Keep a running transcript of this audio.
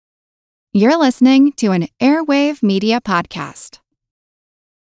You're listening to an Airwave Media Podcast.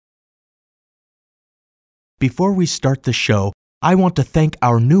 Before we start the show, I want to thank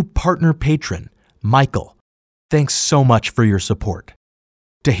our new partner patron, Michael. Thanks so much for your support.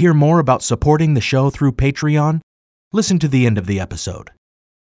 To hear more about supporting the show through Patreon, listen to the end of the episode.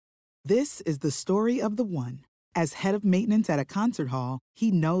 This is the story of the one. As head of maintenance at a concert hall,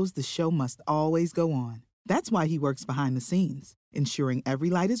 he knows the show must always go on. That's why he works behind the scenes, ensuring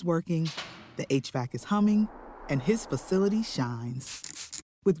every light is working, the HVAC is humming, and his facility shines.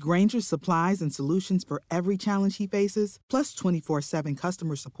 With Grainger's supplies and solutions for every challenge he faces, plus 24/7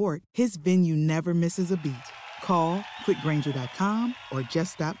 customer support, his venue never misses a beat. Call quickgrainger.com or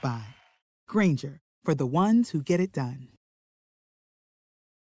just stop by. Grainger, for the ones who get it done.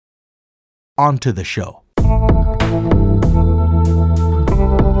 On to the show.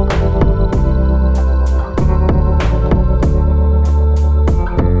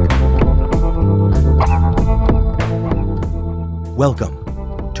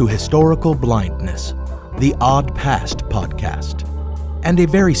 Welcome to Historical Blindness, the Odd Past podcast, and a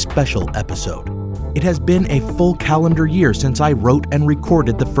very special episode. It has been a full calendar year since I wrote and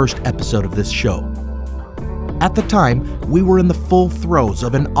recorded the first episode of this show. At the time, we were in the full throes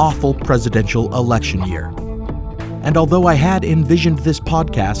of an awful presidential election year. And although I had envisioned this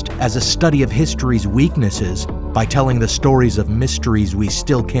podcast as a study of history's weaknesses by telling the stories of mysteries we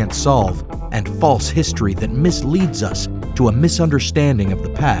still can't solve and false history that misleads us to a misunderstanding of the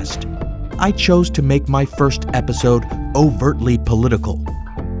past, I chose to make my first episode overtly political,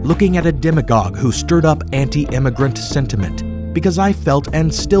 looking at a demagogue who stirred up anti-immigrant sentiment, because I felt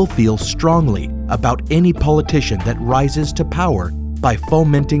and still feel strongly about any politician that rises to power by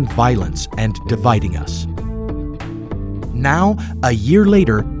fomenting violence and dividing us. Now, a year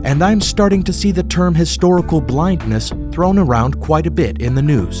later, and I'm starting to see the term historical blindness thrown around quite a bit in the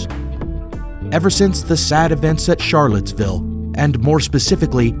news. Ever since the sad events at Charlottesville, and more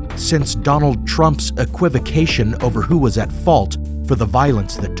specifically, since Donald Trump's equivocation over who was at fault for the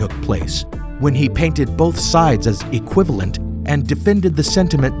violence that took place, when he painted both sides as equivalent and defended the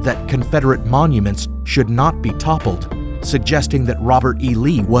sentiment that Confederate monuments should not be toppled, suggesting that Robert E.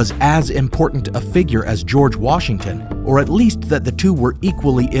 Lee was as important a figure as George Washington, or at least that the two were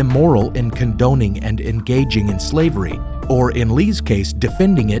equally immoral in condoning and engaging in slavery, or in Lee's case,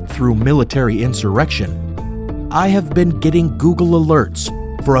 defending it through military insurrection. I have been getting Google alerts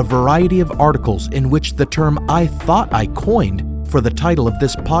for a variety of articles in which the term I thought I coined for the title of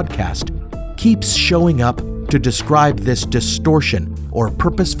this podcast keeps showing up to describe this distortion or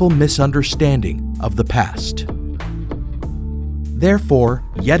purposeful misunderstanding of the past. Therefore,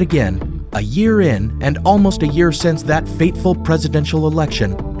 yet again, a year in and almost a year since that fateful presidential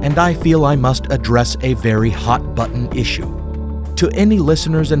election, and I feel I must address a very hot-button issue. To any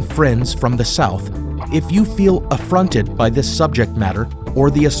listeners and friends from the South, if you feel affronted by this subject matter or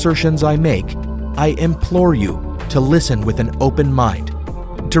the assertions I make, I implore you to listen with an open mind,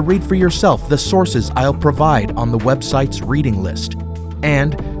 to read for yourself the sources I'll provide on the website's reading list,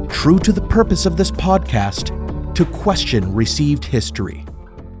 and, true to the purpose of this podcast, to question received history.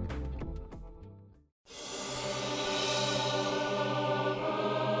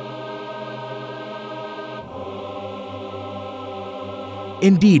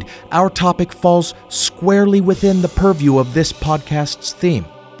 Indeed, our topic falls squarely within the purview of this podcast's theme,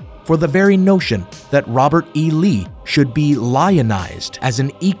 for the very notion that Robert E. Lee should be lionized as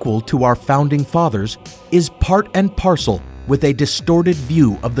an equal to our founding fathers is part and parcel with a distorted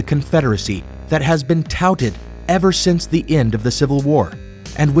view of the Confederacy that has been touted ever since the end of the Civil War,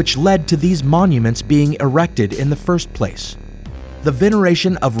 and which led to these monuments being erected in the first place. The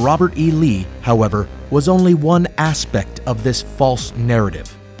veneration of Robert E. Lee, however, was only one aspect of this false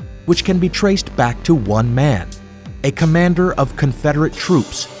narrative, which can be traced back to one man, a commander of Confederate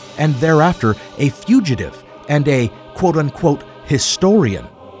troops, and thereafter a fugitive and a quote-unquote historian,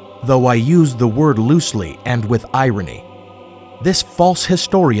 though I use the word loosely and with irony. This false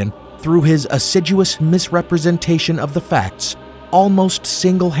historian, through his assiduous misrepresentation of the facts, almost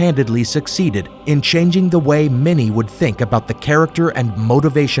single-handedly succeeded in changing the way many would think about the character and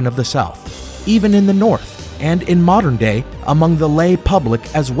motivation of the South, even in the North, and in modern day among the lay public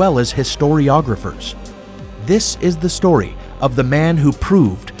as well as historiographers. This is the story of the man who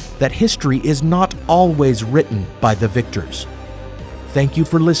proved that history is not always written by the victors. Thank you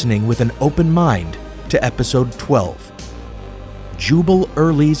for listening with an open mind to episode 12, Jubal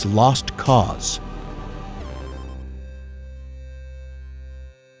Early's Lost Cause.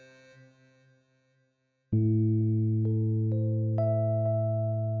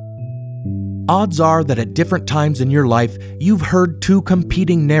 odds are that at different times in your life, you've heard two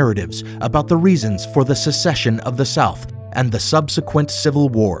competing narratives about the reasons for the secession of the South and the subsequent Civil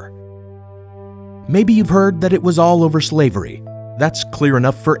War. Maybe you've heard that it was all over slavery. That's clear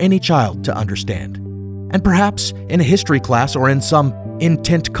enough for any child to understand. And perhaps in a history class or in some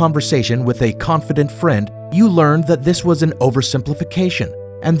intent conversation with a confident friend, you learned that this was an oversimplification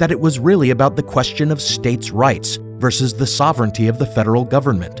and that it was really about the question of states' rights versus the sovereignty of the federal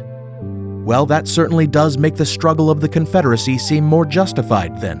government. Well, that certainly does make the struggle of the Confederacy seem more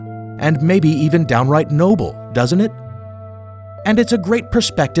justified then, and maybe even downright noble, doesn't it? And it's a great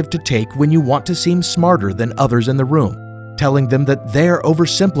perspective to take when you want to seem smarter than others in the room, telling them that they're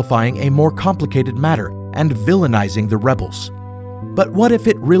oversimplifying a more complicated matter and villainizing the rebels. But what if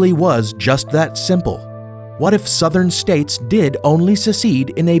it really was just that simple? What if Southern states did only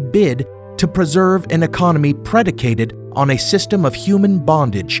secede in a bid to preserve an economy predicated on a system of human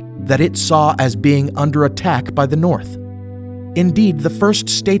bondage that it saw as being under attack by the North? Indeed, the first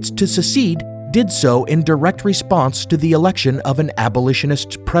states to secede did so in direct response to the election of an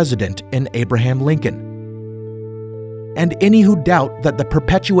abolitionist president in Abraham Lincoln. And any who doubt that the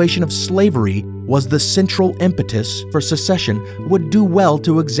perpetuation of slavery was the central impetus for secession would do well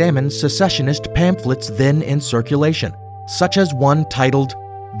to examine secessionist pamphlets then in circulation, such as one titled,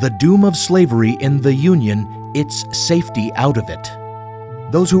 "The Doom of Slavery in the Union, Its Safety Out of It."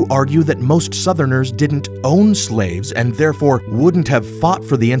 Those who argue that most Southerners didn't own slaves and therefore wouldn't have fought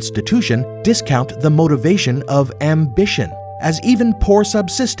for the institution discount the motivation of ambition, as even poor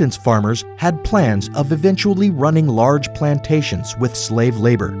subsistence farmers had plans of eventually running large plantations with slave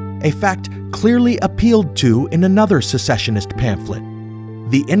labor, a fact clearly appealed to in another secessionist pamphlet,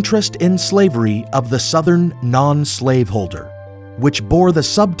 The Interest in Slavery of the Southern Non-Slaveholder, which bore the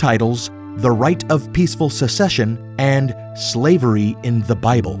subtitles The Right of Peaceful Secession and Slavery in the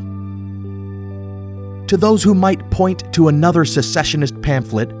Bible. To those who might point to another secessionist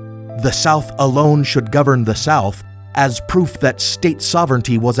pamphlet, The South Alone Should Govern the South, as proof that state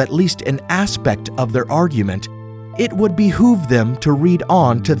sovereignty was at least an aspect of their argument, it would behoove them to read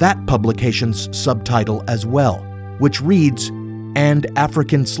on to that publication's subtitle as well, which reads, "And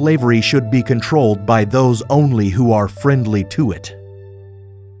African slavery should be controlled by those only who are friendly to it."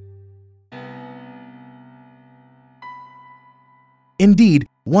 Indeed,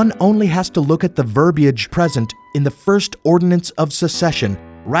 one only has to look at the verbiage present in the first Ordinance of Secession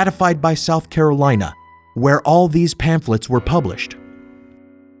ratified by South Carolina, where all these pamphlets were published.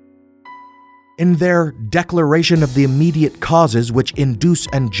 In their Declaration of the Immediate Causes which induce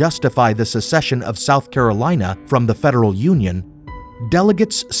and justify the secession of South Carolina from the federal union,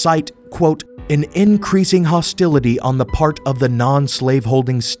 delegates cite, quote, "an increasing hostility on the part of the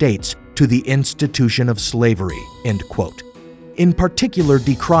non-slaveholding states to the institution of slavery," end quote, in particular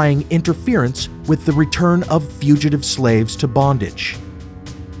decrying interference with the return of fugitive slaves to bondage.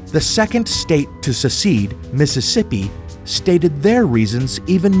 The second state to secede, Mississippi, stated their reasons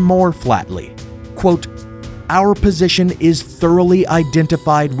even more flatly. Quote, "Our position is thoroughly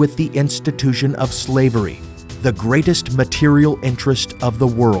identified with the institution of slavery, the greatest material interest of the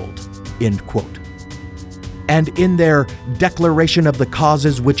world," end quote. And in their Declaration of the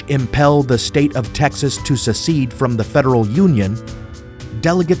Causes which impel the state of Texas to secede from the federal union,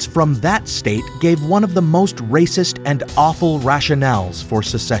 delegates from that state gave one of the most racist and awful rationales for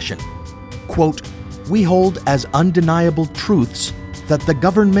secession. Quote, "We hold as undeniable truths that the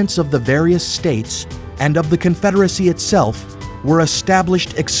governments of the various states and of the Confederacy itself were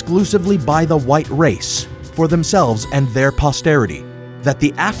established exclusively by the white race for themselves and their posterity, that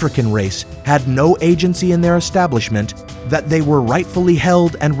the African race had no agency in their establishment, that they were rightfully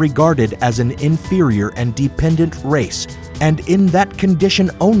held and regarded as an inferior and dependent race, and in that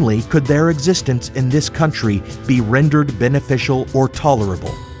condition only could their existence in this country be rendered beneficial or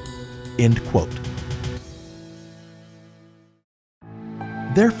tolerable," end quote.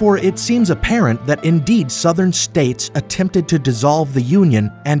 Therefore, it seems apparent that indeed Southern states attempted to dissolve the Union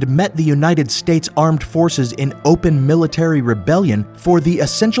and met the United States Armed Forces in open military rebellion for the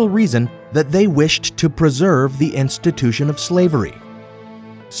essential reason that they wished to preserve the institution of slavery.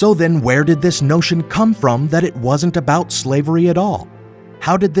 So then, where did this notion come from that it wasn't about slavery at all?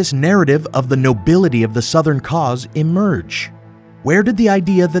 How did this narrative of the nobility of the Southern cause emerge? Where did the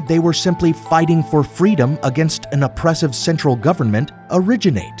idea that they were simply fighting for freedom against an oppressive central government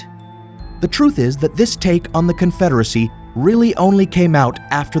originate? The truth is that this take on the Confederacy really only came out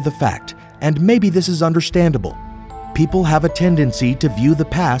after the fact, and maybe this is understandable. People have a tendency to view the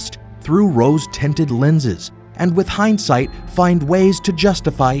past through rose-tinted lenses, and with hindsight find ways to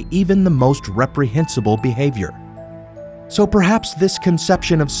justify even the most reprehensible behavior. So perhaps this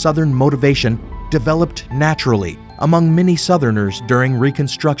conception of Southern motivation developed naturally among many Southerners during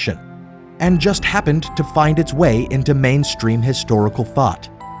Reconstruction, and just happened to find its way into mainstream historical thought.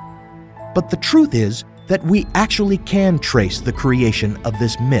 But the truth is that we actually can trace the creation of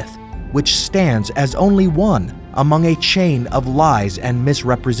this myth, which stands as only one among a chain of lies and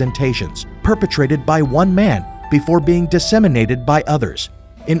misrepresentations perpetrated by one man before being disseminated by others,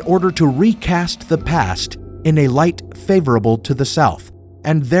 in order to recast the past in a light favorable to the South,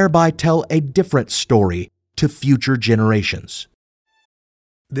 and thereby tell a different story to future generations.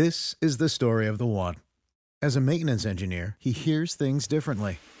 This is the story of the one. As a maintenance engineer, he hears things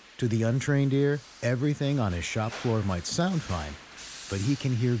differently. To the untrained ear, everything on his shop floor might sound fine, but he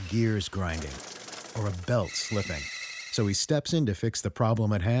can hear gears grinding or a belt slipping. So he steps in to fix the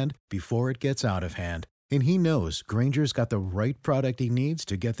problem at hand before it gets out of hand. And he knows Grainger's got the right product he needs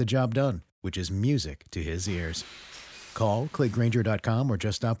to get the job done, which is music to his ears. Call, click Grainger.com, or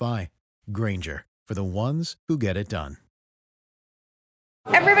just stop by. Grainger, for the ones who get it done.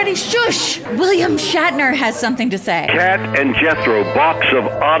 Everybody shush! William Shatner has something to say. Cat and Jethro, box of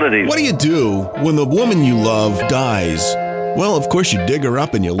oddities. What do you do when the woman you love dies? Well, of course you dig her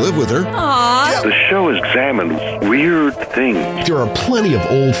up and you live with her. Aww. The show examines weird things. There are plenty of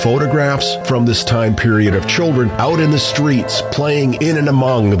old photographs from this time period of children out in the streets playing in and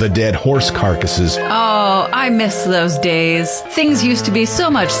among the dead horse carcasses. Oh, I miss those days. Things used to be so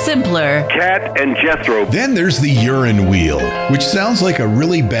much simpler. Cat and Jethro. Then there's the urine wheel, which sounds like a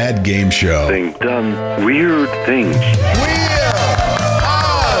really bad game show. Thing done weird things.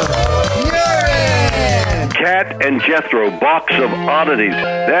 Cat and Jethro, box of oddities.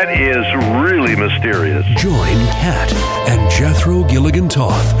 That is really mysterious. Join Cat and Jethro Gilligan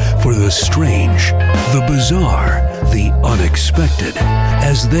Toth for the strange, the bizarre, the unexpected,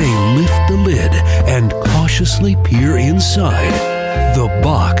 as they lift the lid and cautiously peer inside the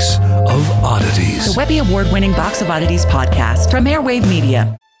Box of Oddities. The Webby Award-winning Box of Oddities podcast from Airwave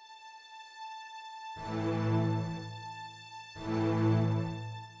Media.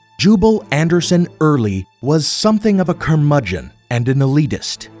 Jubal Anderson Early was something of a curmudgeon and an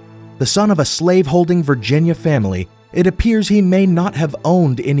elitist. The son of a slave-holding Virginia family, it appears he may not have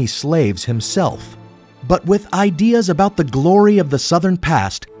owned any slaves himself. But with ideas about the glory of the Southern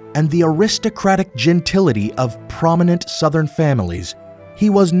past and the aristocratic gentility of prominent Southern families,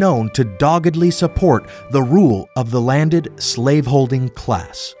 he was known to doggedly support the rule of the landed slave-holding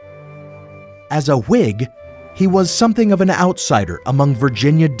class. As a Whig, he was something of an outsider among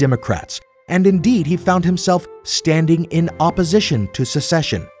Virginia Democrats, and indeed he found himself standing in opposition to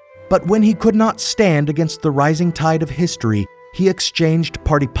secession. But when he could not stand against the rising tide of history, he exchanged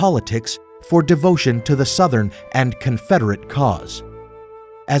party politics for devotion to the Southern and Confederate cause.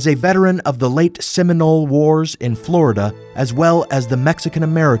 As a veteran of the late Seminole Wars in Florida, as well as the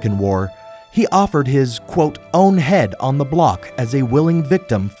Mexican-American War, he offered his, quote, own head on the block as a willing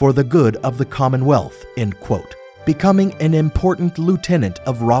victim for the good of the Commonwealth, end quote, becoming an important lieutenant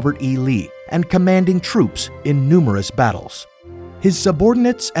of Robert E. Lee and commanding troops in numerous battles. His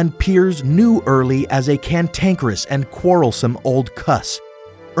subordinates and peers knew Early as a cantankerous and quarrelsome old cuss,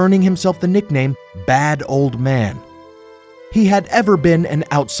 earning himself the nickname Bad Old Man. He had ever been an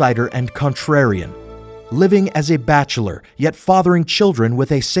outsider and contrarian, living as a bachelor, yet fathering children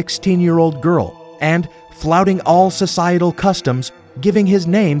with a 16-year-old girl, and flouting all societal customs, giving his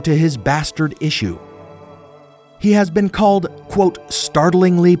name to his bastard issue. He has been called, quote,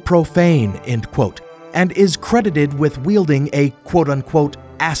 startlingly profane, end quote, and is credited with wielding a, quote-unquote,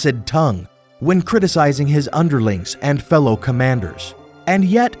 acid tongue when criticizing his underlings and fellow commanders. And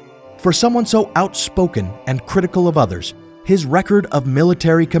yet, for someone so outspoken and critical of others, his record of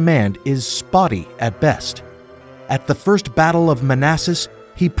military command is spotty at best. At the First Battle of Manassas,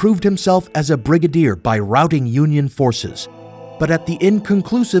 he proved himself as a brigadier by routing Union forces. But at the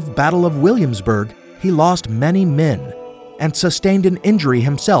inconclusive Battle of Williamsburg, he lost many men and sustained an injury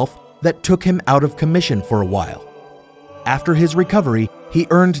himself that took him out of commission for a while. After his recovery, he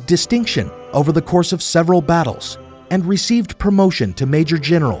earned distinction over the course of several battles and received promotion to Major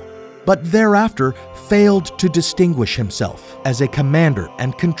General, but thereafter failed to distinguish himself as a commander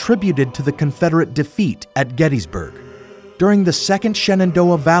and contributed to the Confederate defeat at Gettysburg. During the Second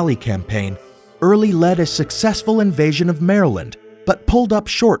Shenandoah Valley Campaign, Early led a successful invasion of Maryland, but pulled up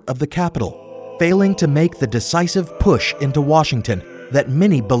short of the capital, failing to make the decisive push into Washington that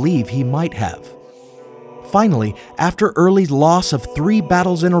many believe he might have. Finally, after Early's loss of 3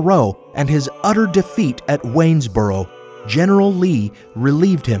 battles in a row and his utter defeat at Waynesboro, General Lee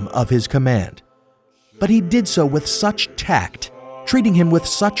relieved him of his command. But he did so with such tact, treating him with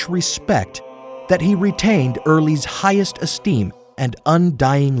such respect, that he retained Early's highest esteem and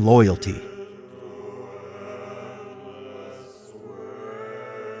undying loyalty.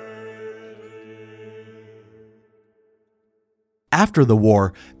 After the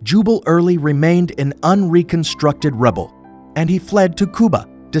war, Jubal Early remained an unreconstructed rebel, and he fled to Cuba,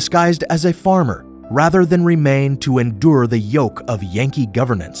 disguised as a farmer, rather than remain to endure the yoke of Yankee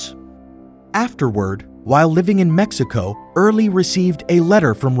governance. Afterward, while living in Mexico, Early received a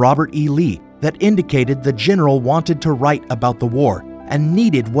letter from Robert E. Lee that indicated the general wanted to write about the war and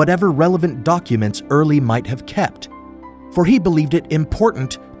needed whatever relevant documents Early might have kept, for he believed it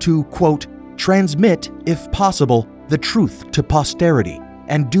important to, quote, transmit, if possible, the truth to posterity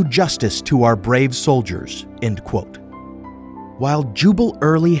and do justice to our brave soldiers, end quote. While Jubal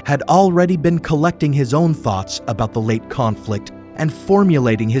Early had already been collecting his own thoughts about the late conflict and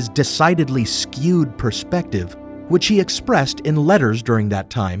formulating his decidedly skewed perspective, which he expressed in letters during that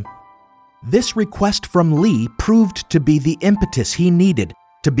time, this request from Lee proved to be the impetus he needed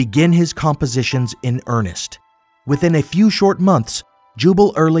to begin his compositions in earnest. Within a few short months,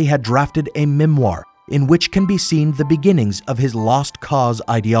 Jubal Early had drafted a memoir in which can be seen the beginnings of his lost cause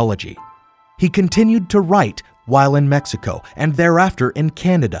ideology. He continued to write while in Mexico and thereafter in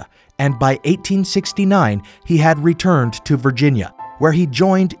Canada, and by 1869 he had returned to Virginia, where he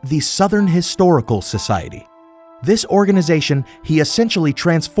joined the Southern Historical Society. This organization he essentially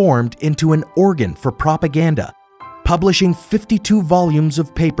transformed into an organ for propaganda, publishing 52 volumes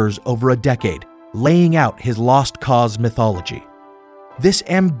of papers over a decade, laying out his lost cause mythology. This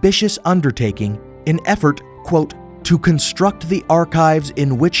ambitious undertaking, in effort, quote, to construct the archives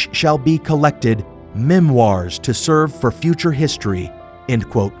in which shall be collected memoirs to serve for future history, end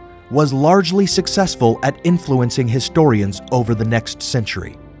quote, was largely successful at influencing historians over the next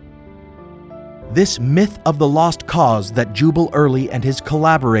century. This myth of the lost cause that Jubal Early and his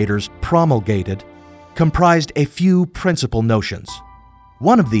collaborators promulgated comprised a few principal notions.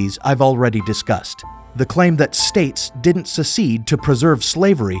 One of these I've already discussed, the claim that states didn't secede to preserve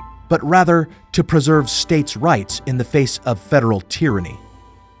slavery, but rather to preserve states' rights in the face of federal tyranny.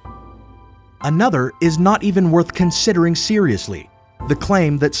 Another is not even worth considering seriously, the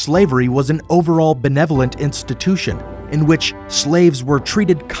claim that slavery was an overall benevolent institution in which slaves were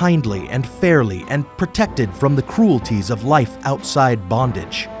treated kindly and fairly and protected from the cruelties of life outside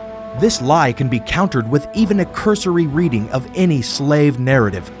bondage. This lie can be countered with even a cursory reading of any slave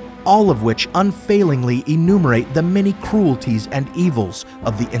narrative, all of which unfailingly enumerate the many cruelties and evils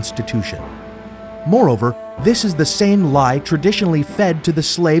of the institution. Moreover, this is the same lie traditionally fed to the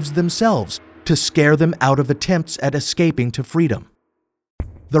slaves themselves to scare them out of attempts at escaping to freedom.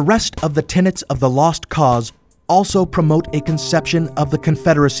 The rest of the tenets of the lost cause also promote a conception of the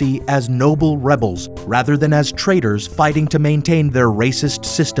Confederacy as noble rebels rather than as traitors fighting to maintain their racist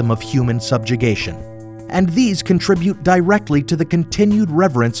system of human subjugation. And these contribute directly to the continued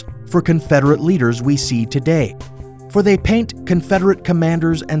reverence for Confederate leaders we see today, for they paint Confederate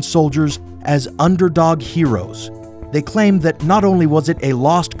commanders and soldiers as underdog heroes. They claim that not only was it a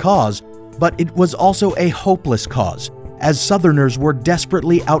lost cause, but it was also a hopeless cause, as Southerners were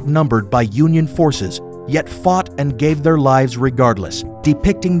desperately outnumbered by Union forces, yet fought and gave their lives regardless,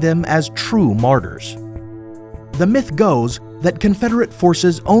 depicting them as true martyrs. The myth goes that Confederate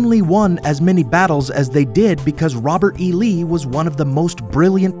forces only won as many battles as they did because Robert E. Lee was one of the most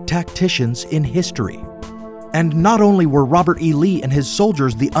brilliant tacticians in history. And not only were Robert E. Lee and his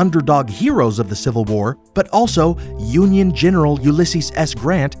soldiers the underdog heroes of the Civil War, but also Union General Ulysses S.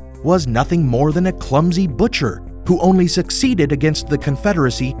 Grant was nothing more than a clumsy butcher who only succeeded against the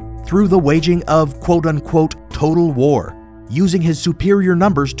Confederacy through the waging of quote-unquote total war, using his superior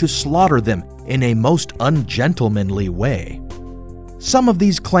numbers to slaughter them in a most ungentlemanly way. Some of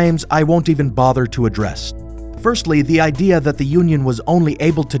these claims I won't even bother to address. Firstly, the idea that the Union was only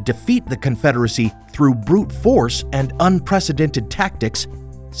able to defeat the Confederacy through brute force and unprecedented tactics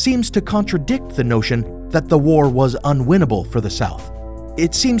seems to contradict the notion that the war was unwinnable for the South.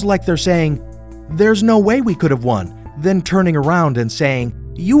 It seems like they're saying, "There's no way we could have won," then turning around and saying,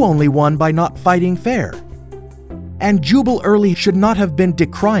 "You only won by not fighting fair." And Jubal Early should not have been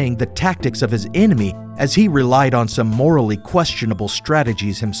decrying the tactics of his enemy as he relied on some morally questionable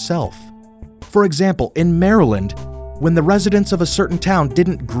strategies himself. For example, in Maryland, when the residents of a certain town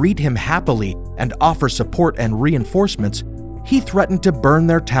didn't greet him happily and offer support and reinforcements, he threatened to burn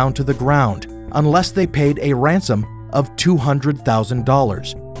their town to the ground unless they paid a ransom of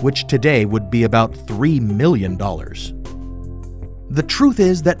 $200,000, which today would be about $3 million. The truth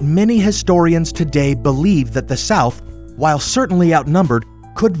is that many historians today believe that the South, while certainly outnumbered,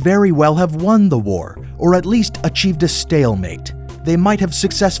 could very well have won the war, or at least achieved a stalemate, they might have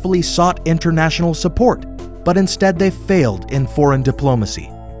successfully sought international support, but instead they failed in foreign diplomacy.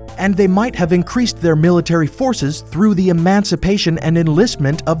 And they might have increased their military forces through the emancipation and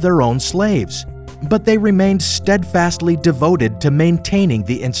enlistment of their own slaves. But they remained steadfastly devoted to maintaining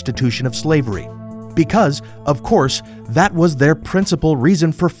the institution of slavery, because, of course, that was their principal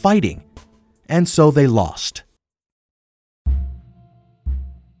reason for fighting. And so they lost.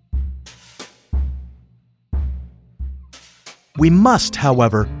 We must,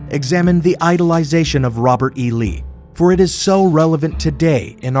 however, examine the idolization of Robert E. Lee, for it is so relevant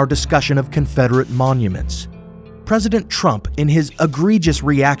today in our discussion of Confederate monuments. President Trump, in his egregious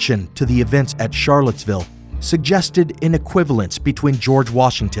reaction to the events at Charlottesville, suggested an equivalence between George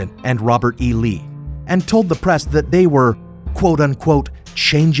Washington and Robert E. Lee, and told the press that they were, quote-unquote,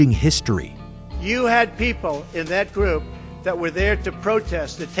 changing history. You had people in that group that were there to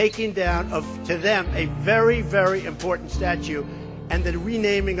protest the taking down of, to them, a very, very important statue and the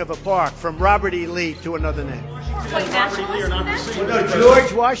renaming of a park from Robert E. Lee to another name. No,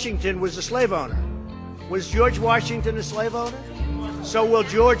 George Washington was a slave owner. Was George Washington a slave owner? So will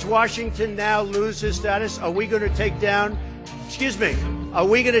George Washington now lose his status? Are we going to take down, are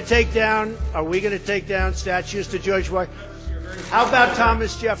we going to take down statues to George Washington? How about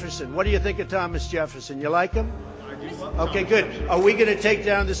Thomas Jefferson? What do you think of Thomas Jefferson? You like him? Okay, good. Are we going to take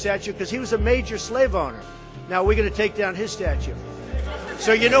down the statue? Because he was a major slave owner. Now we're going to take down his statue.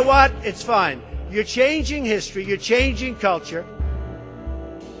 So you know what? It's fine. You're changing history. You're changing culture.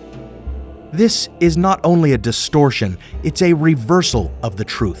 This is not only a distortion, it's a reversal of the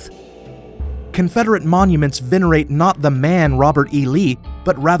truth. Confederate monuments venerate not the man Robert E. Lee,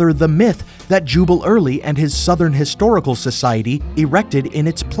 but rather the myth that Jubal Early and his Southern Historical Society erected in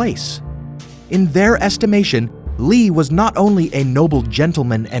its place. In their estimation, Lee was not only a noble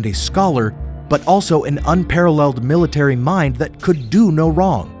gentleman and a scholar, but also an unparalleled military mind that could do no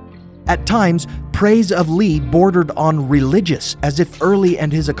wrong. At times, praise of Lee bordered on religious, as if Early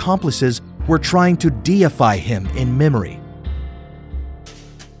and his accomplices were trying to deify him in memory.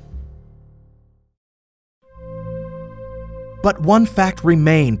 But one fact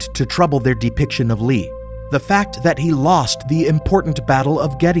remained to trouble their depiction of Lee: the fact that he lost the important Battle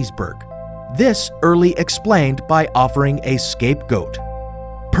of Gettysburg. This Early explained by offering a scapegoat.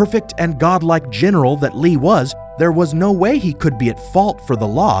 Perfect and godlike general that Lee was, there was no way he could be at fault for the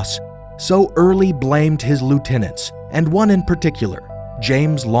loss, so Early blamed his lieutenants, and one in particular,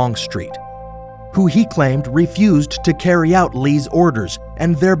 James Longstreet, who he claimed refused to carry out Lee's orders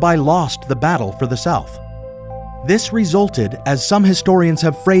and thereby lost the battle for the South. This resulted, as some historians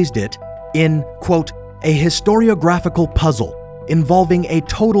have phrased it, in, quote, a historiographical puzzle involving a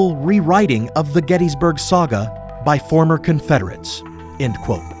total rewriting of the Gettysburg saga by former Confederates, end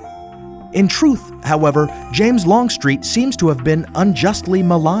quote. In truth, however, James Longstreet seems to have been unjustly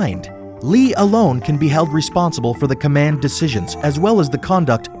maligned. Lee alone can be held responsible for the command decisions as well as the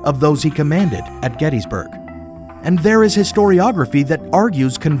conduct of those he commanded at Gettysburg. And there is historiography that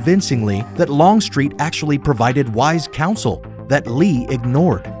argues convincingly that Longstreet actually provided wise counsel that Lee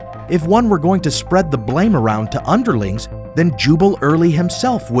ignored. If one were going to spread the blame around to underlings, then Jubal Early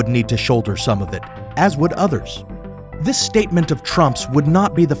himself would need to shoulder some of it, as would others. This statement of Trump's would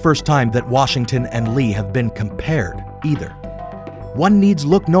not be the first time that Washington and Lee have been compared, either. One needs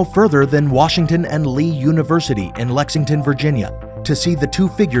look no further than Washington and Lee University in Lexington, Virginia, to see the two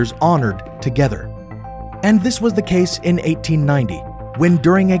figures honored together. And this was the case in 1890, when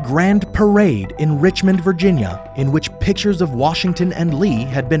during a grand parade in Richmond, Virginia, in which pictures of Washington and Lee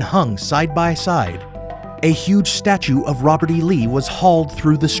had been hung side by side, a huge statue of Robert E. Lee was hauled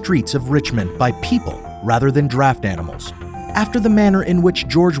through the streets of Richmond by people rather than draft animals, after the manner in which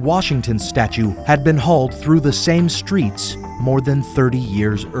George Washington's statue had been hauled through the same streets more than 30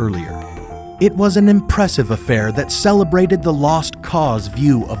 years earlier. It was an impressive affair that celebrated the lost cause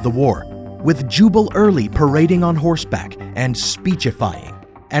view of the war, with Jubal Early parading on horseback and speechifying,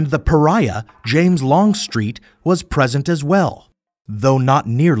 and the pariah, James Longstreet, was present as well, though not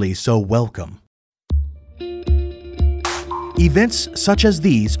nearly so welcome. Events such as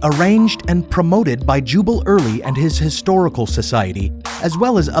these, arranged and promoted by Jubal Early and his Historical Society, as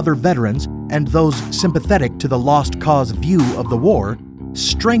well as other veterans and those sympathetic to the lost cause view of the war,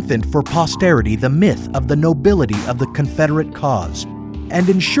 strengthened for posterity the myth of the nobility of the Confederate cause, and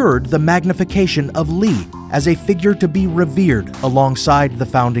ensured the magnification of Lee as a figure to be revered alongside the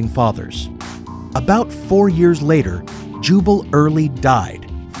Founding Fathers. About 4 years later, Jubal Early died,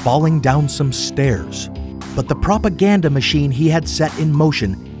 falling down some stairs. But the propaganda machine he had set in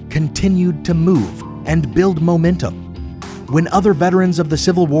motion continued to move and build momentum. When other veterans of the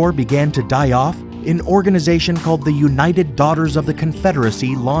Civil War began to die off, an organization called the United Daughters of the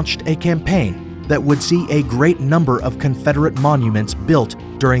Confederacy launched a campaign that would see a great number of Confederate monuments built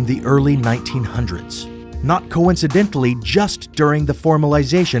during the early 1900s. Not coincidentally, just during the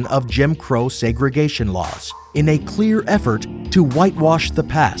formalization of Jim Crow segregation laws, in a clear effort to whitewash the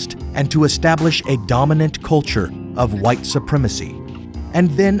past and to establish a dominant culture of white supremacy. And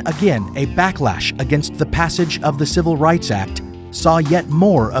then again, a backlash against the passage of the Civil Rights Act saw yet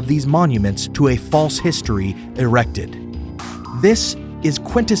more of these monuments to a false history erected. This is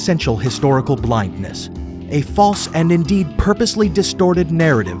quintessential historical blindness, a false and indeed purposely distorted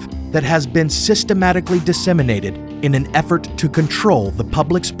narrative that has been systematically disseminated in an effort to control the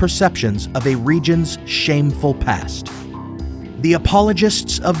public's perceptions of a region's shameful past. The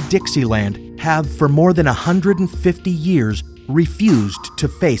apologists of Dixieland have for more than 150 years refused to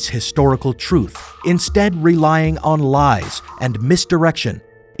face historical truth, instead relying on lies and misdirection,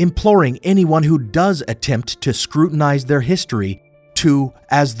 imploring anyone who does attempt to scrutinize their history to,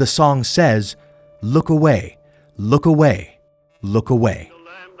 as the song says, look away, look away, look away. The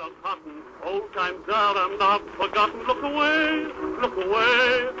land of cotton, old times are not forgotten. Look away, look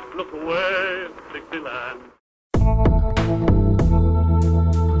away, look away, Dixieland.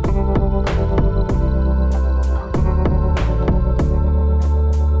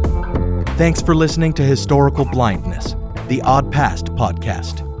 Thanks for listening to Historical Blindness, the Odd Past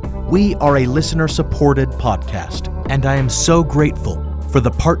podcast. We are a listener-supported podcast, and I am so grateful for the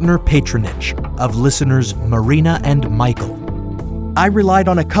partner patronage of listeners Marina and Michael. I relied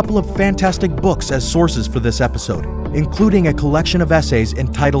on a couple of fantastic books as sources for this episode, including a collection of essays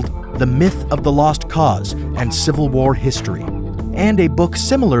entitled The Myth of the Lost Cause and Civil War History, and a book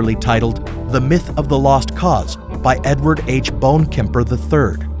similarly titled The Myth of the Lost Cause by Edward H. Bonekemper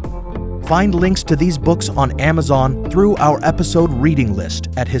III. Find links to these books on Amazon through our episode reading list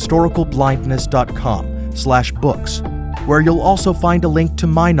at historicalblindness.com/books, where you'll also find a link to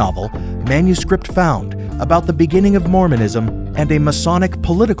my novel, Manuscript Found, about the beginning of Mormonism and a Masonic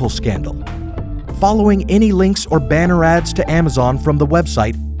political scandal. Following any links or banner ads to Amazon from the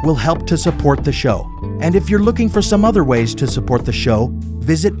website will help to support the show. And if you're looking for some other ways to support the show,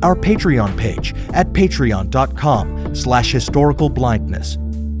 visit our Patreon page at patreon.com/historicalblindness,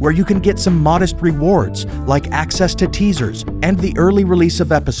 where you can get some modest rewards like access to teasers and the early release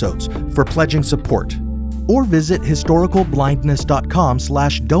of episodes for pledging support. Or visit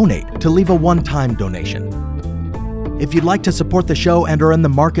historicalblindness.com/donate to leave a one-time donation. If you'd like to support the show and are in the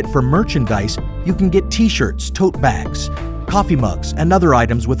market for merchandise, you can get t-shirts, tote bags, coffee mugs, and other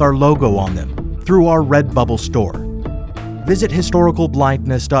items with our logo on them through our Redbubble store. Visit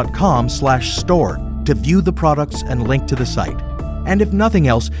historicalblindness.com/store to view the products and link to the site. And if nothing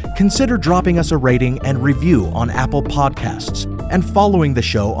else, consider dropping us a rating and review on Apple Podcasts and following the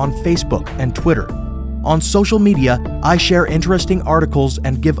show on Facebook and Twitter. On social media, I share interesting articles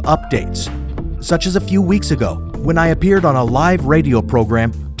and give updates, such as a few weeks ago when I appeared on a live radio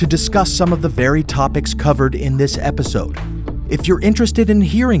program to discuss some of the very topics covered in this episode. If you're interested in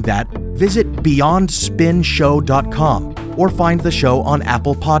hearing that, visit BeyondSpinShow.com or find the show on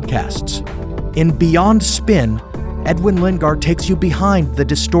Apple Podcasts. In Beyond Spin, Edwin Lingard takes you behind the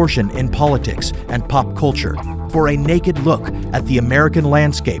distortion in politics and pop culture for a naked look at the American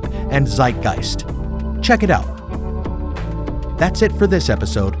landscape and zeitgeist. Check it out. That's it for this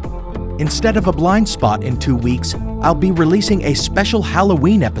episode. Instead of a blind spot in 2 weeks, I'll be releasing a special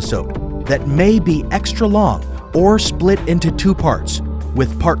Halloween episode that may be extra long or split into 2 parts,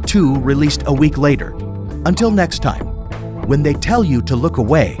 with part 2 released a week later. Until next time, when they tell you to look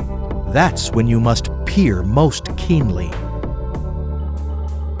away, that's when you must peer most keenly.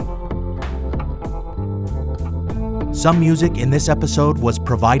 Some music in this episode was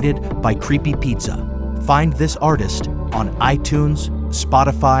provided by Creepy Pizza. Find this artist on iTunes,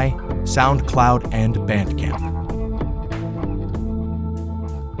 Spotify, SoundCloud, and Bandcamp.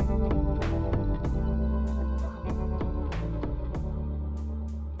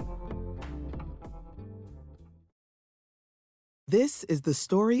 This is the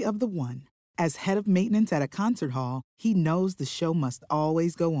story of the one. As head of maintenance at a concert hall, he knows the show must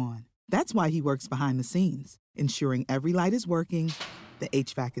always go on. That's why he works behind the scenes, ensuring every light is working, the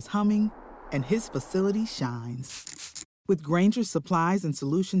HVAC is humming, and his facility shines. With Grainger's supplies and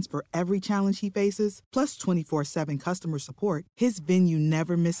solutions for every challenge he faces, plus 24/7 customer support, his venue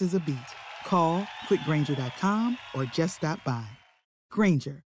never misses a beat. Call quickgrainger.com or just stop by.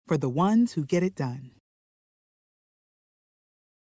 Grainger, for the ones who get it done.